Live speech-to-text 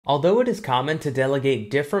Although it is common to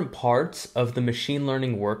delegate different parts of the machine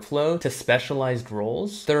learning workflow to specialized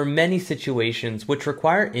roles, there are many situations which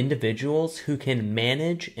require individuals who can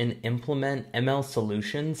manage and implement ML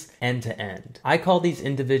solutions end to end. I call these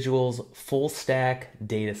individuals full stack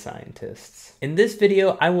data scientists. In this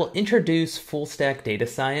video, I will introduce full stack data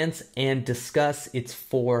science and discuss its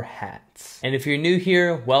 4 hats. And if you're new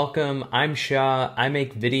here, welcome. I'm Shah. I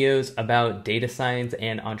make videos about data science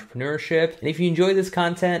and entrepreneurship. And if you enjoy this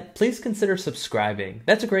content, please consider subscribing.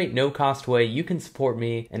 That's a great no-cost way you can support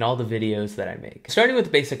me and all the videos that I make. Starting with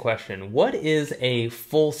the basic question, what is a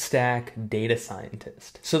full stack data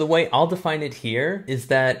scientist? So the way I'll define it here is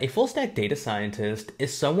that a full stack data scientist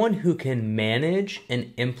is someone who can manage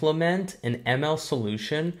and implement an ML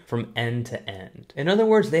solution from end to end. In other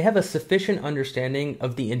words, they have a sufficient understanding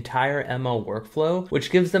of the entire ML workflow,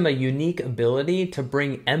 which gives them a unique ability to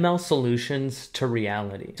bring ML solutions to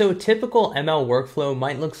reality. So a typical ML workflow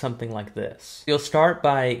might look something like this. You'll start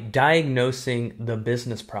by diagnosing the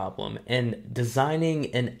business problem and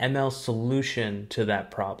designing an ML solution to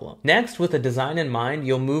that problem. Next, with a design in mind,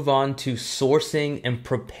 you'll move on to sourcing and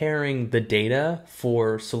preparing the data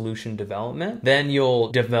for solution development. Then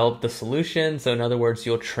you'll develop the solution. So in other words,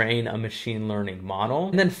 you'll train a machine learning model.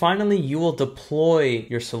 And then finally, you will deploy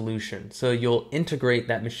your solution. So you'll integrate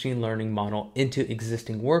that machine learning model into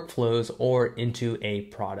existing workflows or into a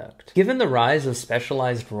product. Given the rise of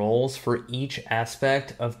specialized roles for each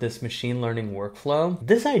aspect of this machine learning workflow,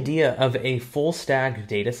 this idea of a full stack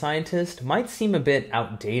data scientist might seem a bit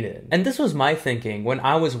outdated. And this was my thinking when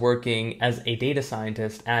I was working as a data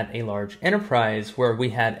scientist at a large enterprise where we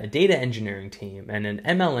had a data engineering team and an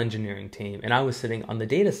ML engineering team, and I was sitting on the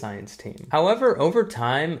data science team. However, over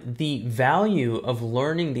time, the value of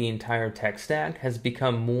learning the entire tech stack has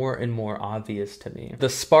become more and more obvious to me. The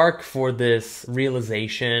spark for this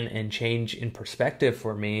realization and change in perspective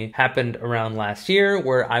for me happened around last year,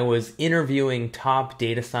 where I was interviewing top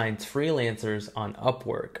data science freelancers on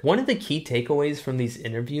Upwork. One of the key takeaways from these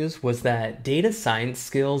interviews was that data science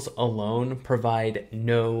skills alone provide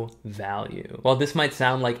no value. While this might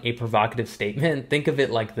sound like a provocative statement, think of it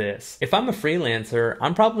like this. If I'm a freelancer,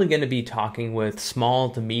 I'm probably going to be talking with small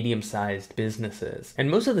to medium-sized businesses. And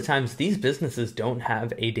most of the times, these businesses don't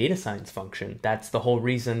have a data science function. That's the whole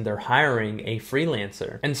reason they're hiring a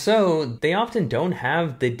freelancer. And so they often don't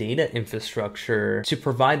have the data infrastructure to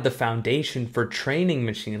provide the foundation for training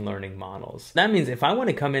machine learning models. That means if I want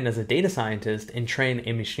to come in as a data scientist and train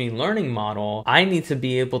a machine learning model, I need to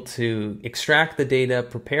be able to extract the data,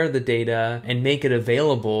 prepare the data, and make it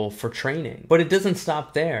available for training. But it doesn't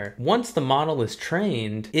stop there. Once the model is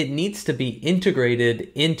trained, it needs to be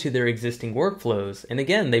integrated into their existing workflows. And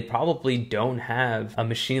again, they probably don't have a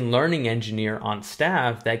machine learning engineer on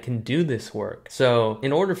staff that can do this work. So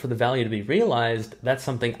in order for the value to be realized, that's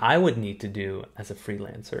something I would need to do as a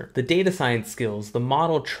freelancer. The data science skills, the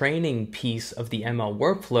model training piece of the ML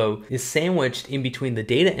workflow is sandwiched in between the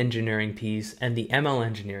data engineering piece and the ML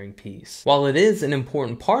engineering piece. While it is an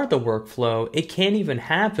important part of the workflow, it can't even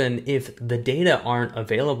happen if the data aren't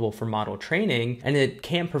available for model training, and it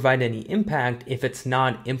can't provide any impact if it's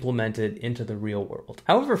not implemented into the real world.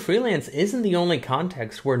 However, freelance isn't the only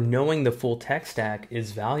context where knowing the full tech stack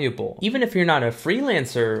is valuable. Even if you're not a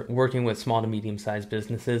freelancer working with small to medium-sized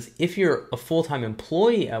businesses, if you're a full-time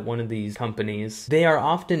employee at one of these companies, they are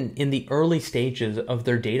often in the early stages of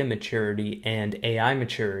their data maturity and AI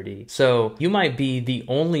maturity. So you might be the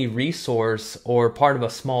only resource or part of a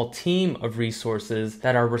small team of resources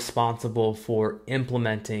that are responsible for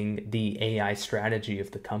implementing the AI strategy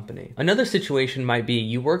of the company. Another situation might be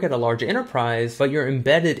you work at a large enterprise, but you're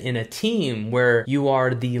embedded in a team where you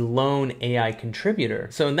are the lone AI contributor.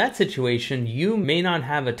 So in that situation, you may not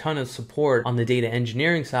have a ton of support on the data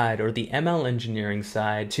engineering side or the ML engineering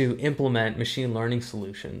side to implement machine learning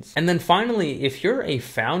solutions. And then finally, if you're a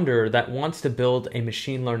founder that wants to build a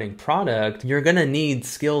machine learning product, you're going to need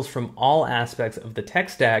skills from all aspects of the tech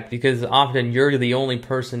stack, because often you're the only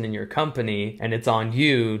person in your company and it's on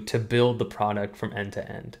you to build the product from end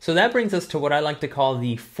to end. So that brings us to what I like to call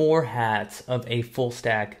the 4 hats of a full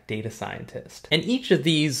stack data scientist. And each of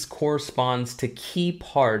these corresponds to key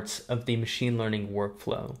parts of the machine learning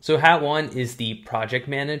workflow. So hat 1 is the project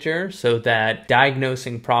manager, so that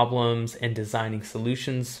diagnosing problems and designing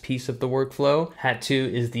solutions piece of the workflow. Hat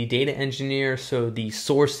 2 is the data engineer, so the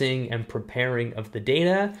sourcing and preparing of the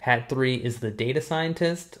data. Hat 3 is the data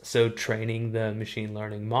scientist, so training the machine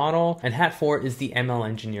learning model. And hat 4 is the ML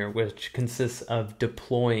engineer, which consists of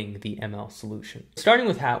deploying the ML solution. Starting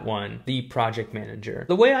with hat 1, the project manager. manager.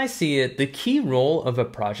 The way I see it, the key role of a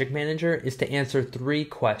project manager is to answer 3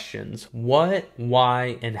 questions: what,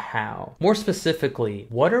 why, and how. More specifically,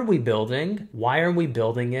 what are we building? Why are we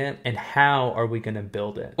building it? And how are we going to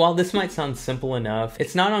build it? While this might sound simple enough,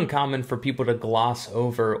 it's not uncommon for people to gloss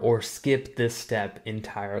over or skip this step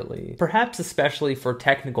entirely. Perhaps especially for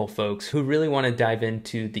technical folks who really want to dive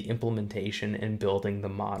into the implementation and building the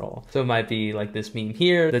model. So it might be like this meme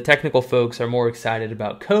here: the technical folks are more excited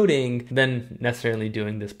about coding than necessarily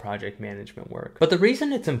doing this project management work. But the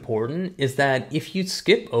reason it's important is that if you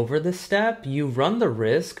skip over this step, you run the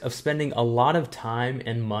risk of spending a lot of time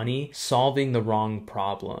and money solving the wrong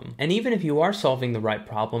problem. And even if you are solving the right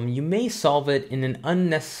problem, you may solve it in an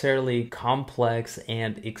unnecessarily complex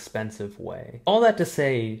and expensive way. All that to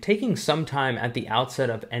say, taking some time at the outset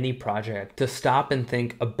of any project to stop and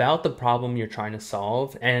think about the problem you're trying to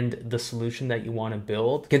solve and the solution that you want to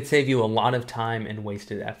build can save you a lot of time and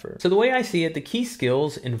wasted effort. So the way I see it, the key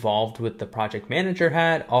skills involved with the project manager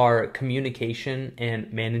hat are communication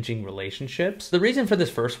and managing relationships. The reason for this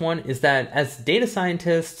first one is that as data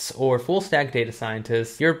scientists or full stack data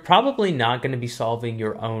scientists, you're probably not going to be solving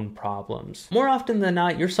your own problems. More often than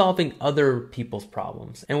not, you're solving other people's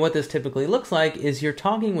problems. And what this typically looks like is you're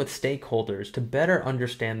talking with stakeholders to better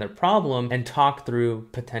understand their problem and talk through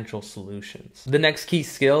potential solutions. The next key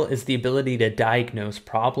skill is the ability to diagnose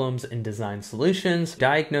problems and design solutions.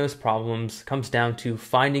 Diagnose problems comes down to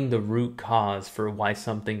finding the root cause for why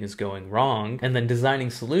something is going wrong. And then designing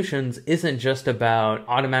solutions isn't just about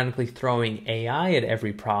automatically throwing AI at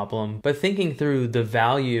every problem, but thinking through the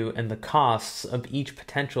value and the costs of each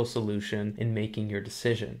potential solution in making your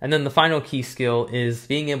decision. And then the final key skill is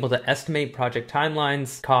being able to estimate project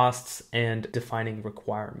timelines, costs, and defining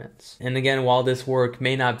requirements. And again, while this work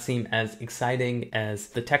may not seem as exciting as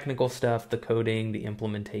the technical stuff, the coding, the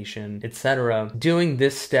implementation, etc., doing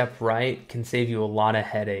this step right can save you a lot of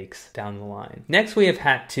headaches down the line. Next, we have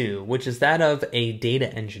hat 2, which is that of a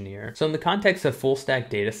data engineer. So in the context of full stack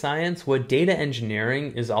data science, what data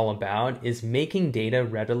engineering is all about is making data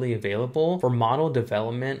readily available for model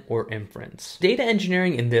development or inference. Data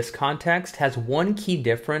engineering in this context has one key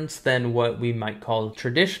difference than what we might call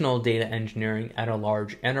traditional data engineering at a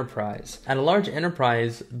large enterprise. At a large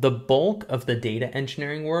enterprise, the bulk of the data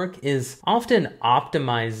engineering work is often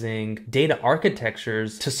optimizing data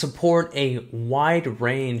architectures to support a wide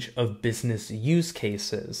range of business use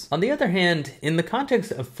cases. On the other hand, in the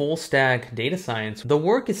context of full stack data science, the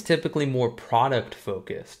work is typically more product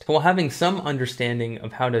focused. While having some understanding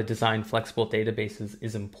of how to design flexible databases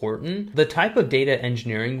is important, the type of data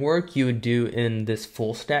engineering work you would do in this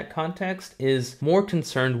full stack context is more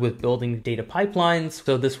concerned with building data pipelines.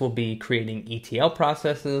 So this will be creating ETL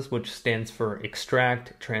processes, which stands for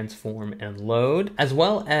extract, transform, and load, as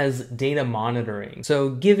well as data monitoring. So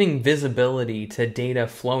giving visibility to data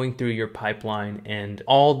flowing through your pipeline and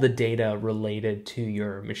all the data related to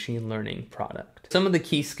your machine learning product. Some of the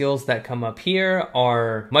key skills that come up here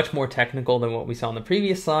are much more technical than what we saw in the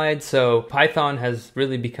previous slide. So Python has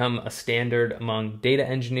really become a standard among data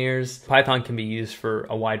engineers. Python can be used for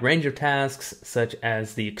a wide range of tasks, such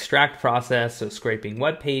as the extract process, so scraping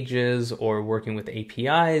web pages or working with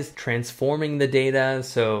APIs, transforming the data.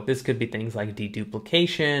 So this could be things like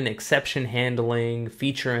deduplication, exception handling,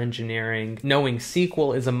 feature engineering. Knowing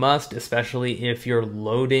SQL is a must, especially if you're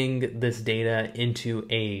loading this data into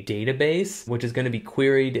a database, which is going to be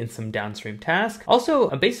queried in some downstream task. Also,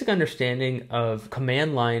 a basic understanding of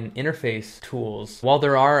command line interface tools. While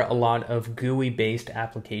there are a lot of GUI-based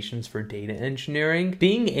applications for data engineering,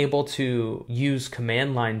 being able to use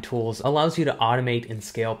command line tools allows you to automate and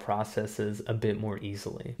scale processes a bit more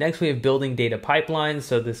easily. Next, we have building data pipelines.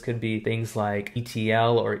 So this could be things like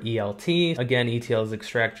ETL or ELT. Again, ETL is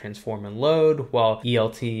extract, transform, and load, while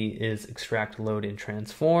ELT is extract, load, and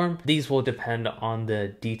transform. These will depend on the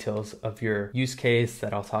details of your use case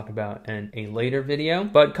that I'll talk about in a later video.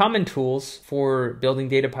 But common tools for building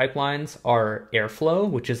data pipelines are Airflow,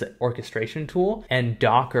 which is an orchestration tool, and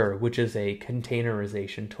Docker, which is a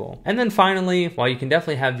containerization tool. And then finally, while you can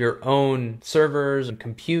definitely have your own servers and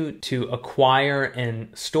compute to acquire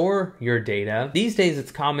and store your data, these days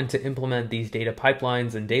it's common to implement these data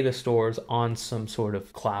pipelines and data stores on some sort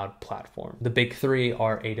of cloud platform. The big 3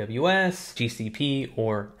 are AWS, GCP,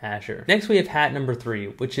 or Azure. Next, we have hat number 3,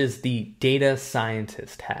 which is the data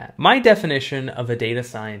scientist hat. My definition of a data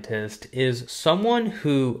scientist is someone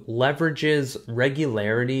who leverages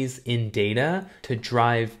regularities in data to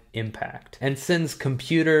drive impact. And since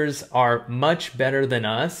computers are much better than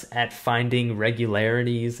us at finding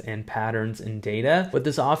regularities and patterns in data, what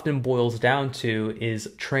this often boils down to is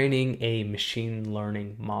training a machine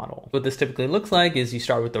learning model. What this typically looks like is you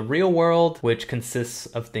start with the real world, which consists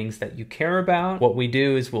of things that you care about. What we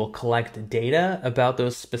do is we'll collect data about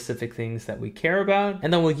those specific things that we care about,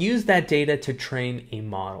 and then we'll use that data to train a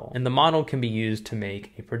model. And the model can be used to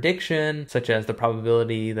make a prediction, such as the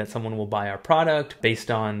probability that someone will buy our product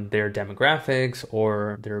based on their demographics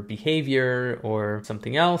or their behavior or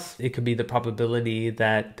something else. It could be the probability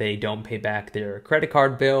that they don't pay back their credit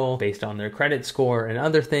card bill based on their credit score and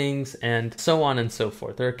other things, and so on and so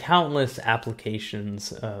forth. There are countless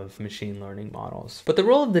applications of machine learning models. But the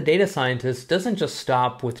role of the data scientist doesn't just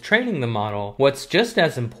stop with training the model. What's just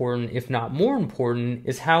as important, if not more important,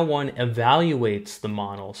 is how one evaluates the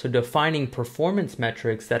model. So defining performance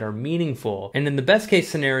metrics that are meaningful. And in the best case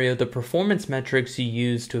scenario, the performance metrics you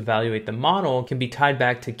use to evaluate the model can be tied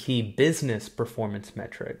back to key business performance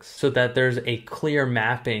metrics, so that there's a clear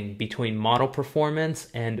mapping between model performance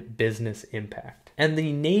and business impact. And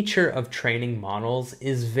the nature of training models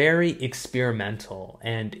is very experimental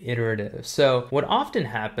and iterative. So what often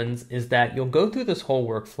happens is that you'll go through this whole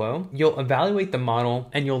workflow, you'll evaluate the model,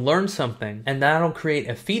 and you'll learn something. And that'll create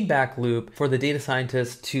a feedback loop for the data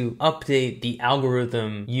scientist to update the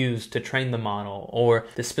algorithm used to train the model, or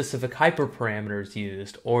the specific hyperparameters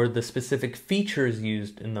used, or the specific features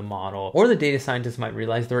used in the model. Or the data scientist might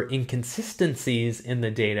realize there are inconsistencies in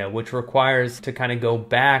the data, which requires to kind of go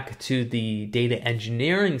back to the data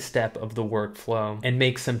engineering step of the workflow and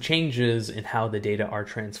make some changes in how the data are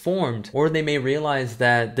transformed. Or they may realize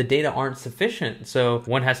that the data aren't sufficient, so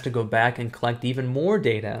one has to go back and collect even more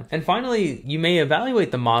data. And finally, you may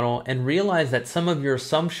evaluate the model and realize that some of your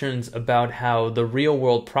assumptions about how the real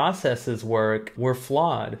world processes work were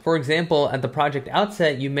flawed. For example, at the project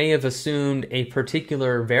outset, you may have assumed a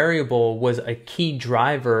particular variable was a key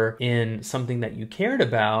driver in something that you cared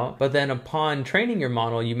about, but then upon training your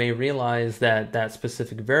model, you may realize that that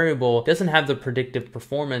specific variable doesn't have the predictive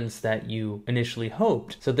performance that you initially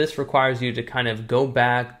hoped. So this requires you to kind of go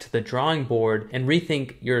back to the drawing board and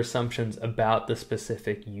rethink your assumptions about the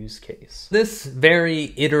specific use case. This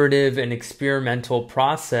very iterative and experimental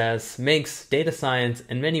process makes data science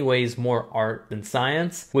in many ways more art than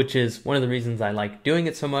science, which is one of the reasons I like doing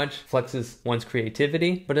it so much. Flexes one's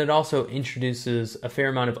creativity, but it also introduces a fair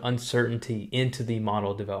amount of uncertainty into the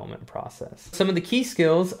model development process. Some of the key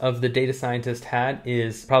skills of the data scientist hat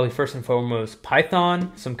is probably first and foremost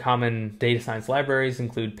Python. Some common data science libraries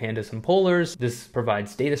include pandas and polars. This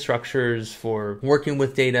provides data structures for working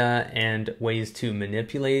with data and ways to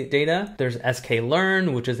manipulate data. There's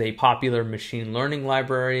sklearn, which is a popular machine learning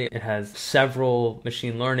library. It has several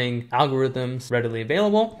machine learning algorithms readily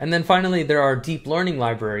available. And then finally, there are deep learning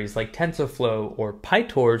libraries like TensorFlow or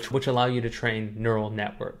PyTorch, which allow you to train neural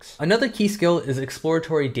networks. Another key skill is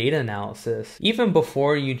exploratory data analysis. Even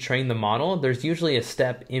before you train the model, there's usually a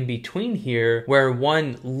step in between here where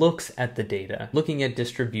one looks at the data, looking at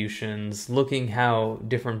distributions, looking how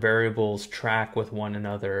different variables track with one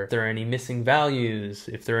another, if there are any missing values,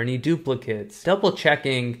 if there are any duplicates, double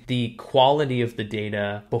checking the quality of the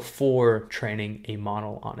data before training a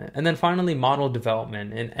model on it. And then finally, model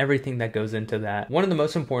development and everything that goes into that. One of the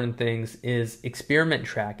most important things is experiment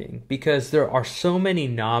tracking, because there are so many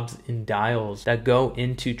knobs and dials that go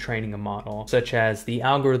into training a model, such as the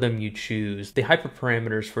algorithm you choose, the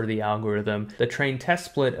hyperparameters for the algorithm, the train test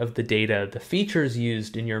split of the data, the features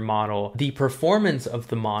used in your model, the performance of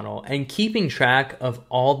the model, and keeping track of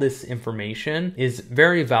all this information is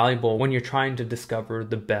very valuable when you're trying to discover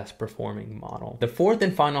the best performing model. The fourth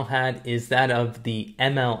and final hat is that of the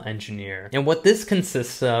ML engineer. And what this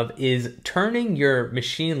consists of is turning your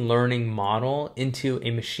machine learning model into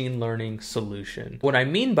a machine learning solution. What I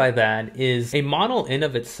mean by that is a model in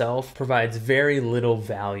of itself provides very little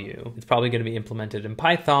value. It's probably going to be implemented in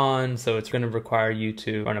Python, so it's going to require you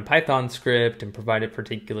to run a Python script and provide it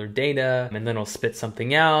particular data, and then it'll spit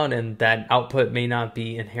something out, and that output may not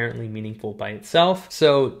be inherently meaningful by itself.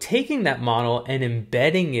 So taking that model and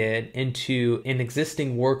embedding it into an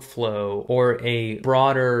existing workflow or a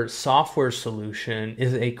broader software solution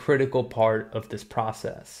is a critical part of this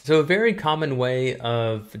process. So a very common way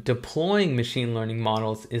of deploying machine learning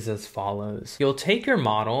models is as follows. You'll take your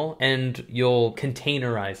model and you'll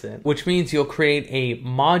containerize it, which means you'll create a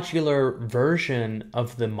modular version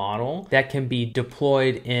of the model that can be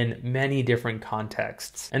deployed in many different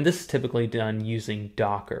contexts. And this is typically done using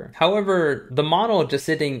Docker. However, the model just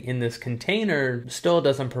sitting in this container still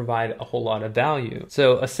doesn't provide a whole lot of value.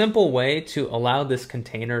 So a simple way to allow this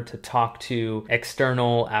container to talk to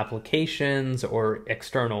external applications systems or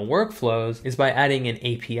external workflows is by adding an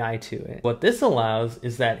API to it. What this allows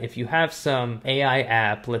is that if you have some AI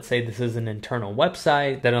app, let's say this is an internal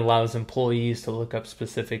website that allows employees to look up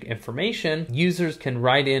specific information, users can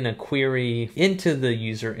write in a query into the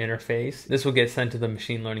user interface. This will get sent to the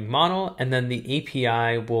machine learning model, and then the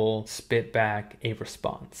API will spit back a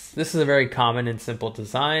response. This is a very common and simple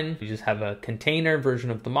design. You just have a container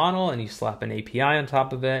version of the model and you slap an API on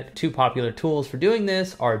top of it. Two popular tools for doing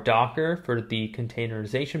this are Docker for the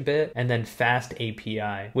containerization bit, and then Fast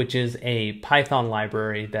API, which is a Python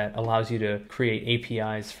library that allows you to create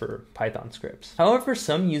APIs for Python scripts. However,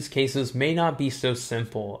 some use cases may not be so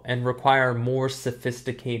simple and require more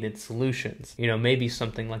sophisticated solutions. Maybe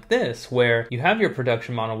something like this, where you have your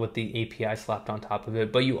production model with the API slapped on top of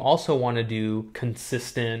it, but you also want to do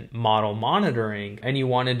consistent model monitoring, and you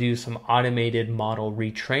want to do some automated model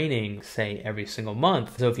retraining, say every single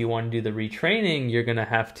month. So if you want to do the retraining, you're going to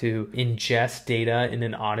have to ingest data in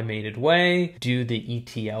an automated way, do the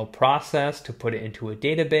ETL process to put it into a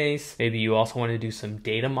database. Maybe you also want to do some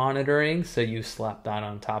data monitoring, so you slap that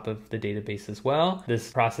on top of the database as well.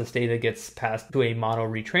 This process data gets passed to a model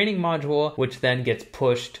retraining module, which then gets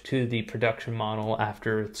pushed to the production model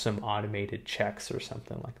after some automated checks or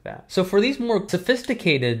something like that. So for these more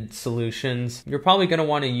sophisticated solutions, you're probably going to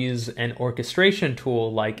want to use an orchestration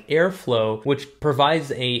tool like Airflow, which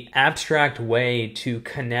provides an abstract way to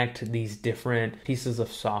connect these different pieces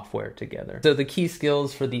of software together. So the key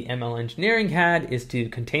skills for the ML engineering hat is to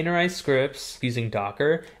containerize scripts using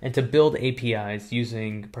Docker and to build APIs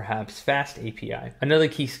using perhaps Fast API. Another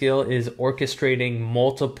key skill is orchestrating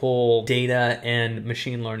multiple data and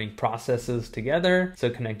machine learning processes together, so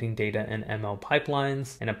connecting data and ML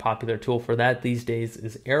pipelines, and a popular tool for that these days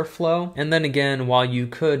is Airflow. And then again, while you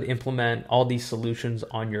could implement all these solutions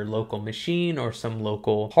on your local machine or some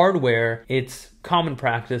local hardware, it's common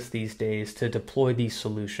practice these days to deploy these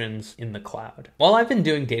solutions in the cloud. While I've been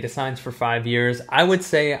doing data science for 5 years, I would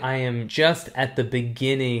say I am just at the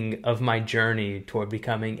beginning of my journey toward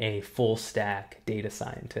becoming a full stack data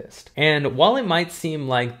scientist. And while it might seem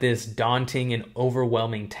like this daunting and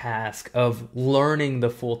overwhelming task of learning the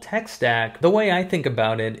full tech stack, the way I think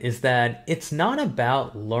about it is that it's not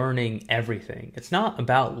about learning everything. It's not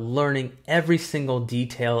about learning every single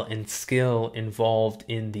detail and skill involved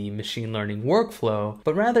in the machine learning workflow,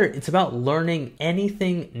 but rather it's about learning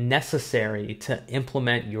anything necessary to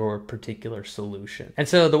implement your particular solution. And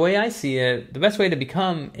so the way I see it, the best way to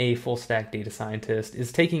become a full stack data scientist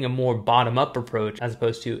is taking a more bottom-up approach as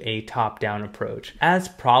opposed to a top-down approach. As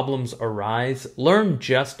problems arise, learn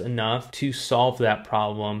just enough to solve that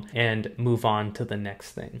problem and move on to the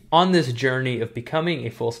next thing. On this journey of becoming a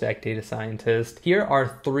full stack data scientist, here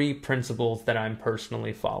are 3 principles that I'm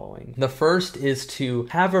personally following. The first is to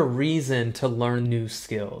have a reason to learn new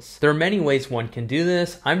skills. There are many ways one can do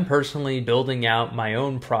this. I'm personally building out my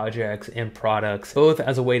own projects and products, both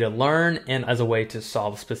as a way to learn and as a way to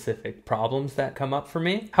solve specific problems that come up for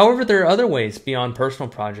me. However, there are other ways beyond personal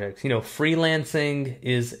projects. Freelancing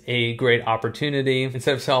is a great opportunity.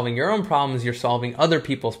 Instead of solving your own problems, you're solving other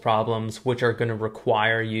people's problems, which are going to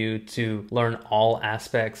require you to learn all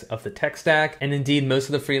aspects of the tech stack. And indeed, most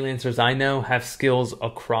of the freelancers I know have skills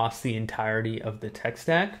across the entirety of the tech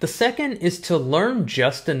stack. The second is to learn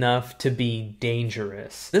just enough to be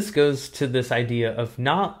dangerous. This goes to this idea of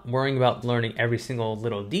not worrying about learning every single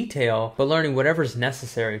little detail, but learning whatever's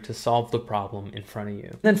necessary to solve the problem in front of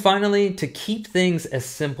you. Then finally, to keep things as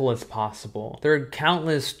simple as possible. There are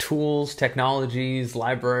countless tools, technologies,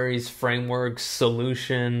 libraries, frameworks,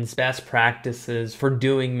 solutions, best practices for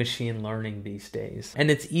doing machine learning these days.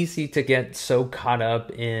 And it's easy to get so caught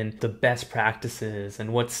up in the best practices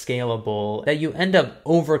and what's scalable that you end up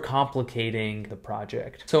overcomplicating the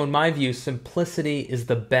project. So in my view, simplicity is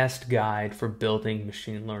the best guide for building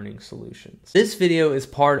machine learning solutions. This video is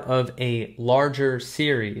part of a larger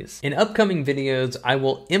series. In upcoming videos, I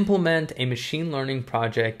will implement a machine learning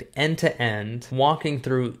project end to end, walking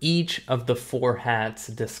through each of the 4 hats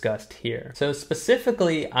discussed here. So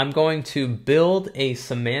specifically, I'm going to build a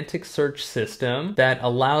semantic search system that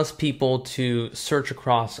allows people to search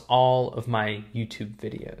across all of my YouTube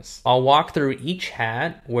videos. I'll walk through each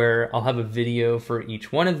hat where I'll have a video for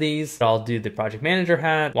each one of these. I'll do the project manager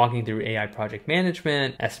hat, walking through AI project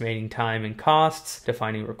management, estimating time and costs,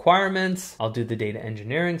 defining requirements. I'll do the data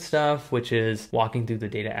engineering stuff, which is walking through the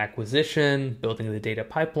data acquisition, building the data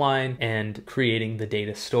pipeline, and creating the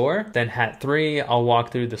data store. Then hat 3, I'll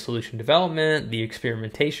walk through the solution development, the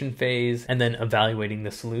experimentation phase, and then evaluating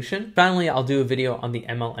the solution. Finally, I'll do a video on the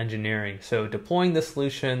ML engineering, so deploying the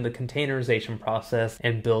solution, the containerization process,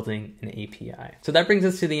 and building an API. So that brings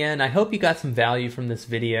us to the end. I hope you got some value from this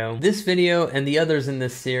video. This video and the others in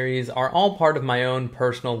this series are all part of my own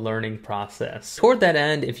personal learning process. Toward that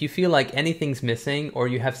end, if you feel like anything's missing or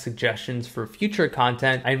you have suggestions for future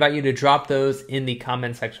content, I invite you to drop those in the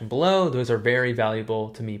comment section below. Those are very valuable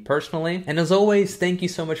to me personally. And as always, thank you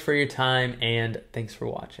so much for your time and thanks for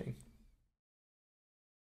watching.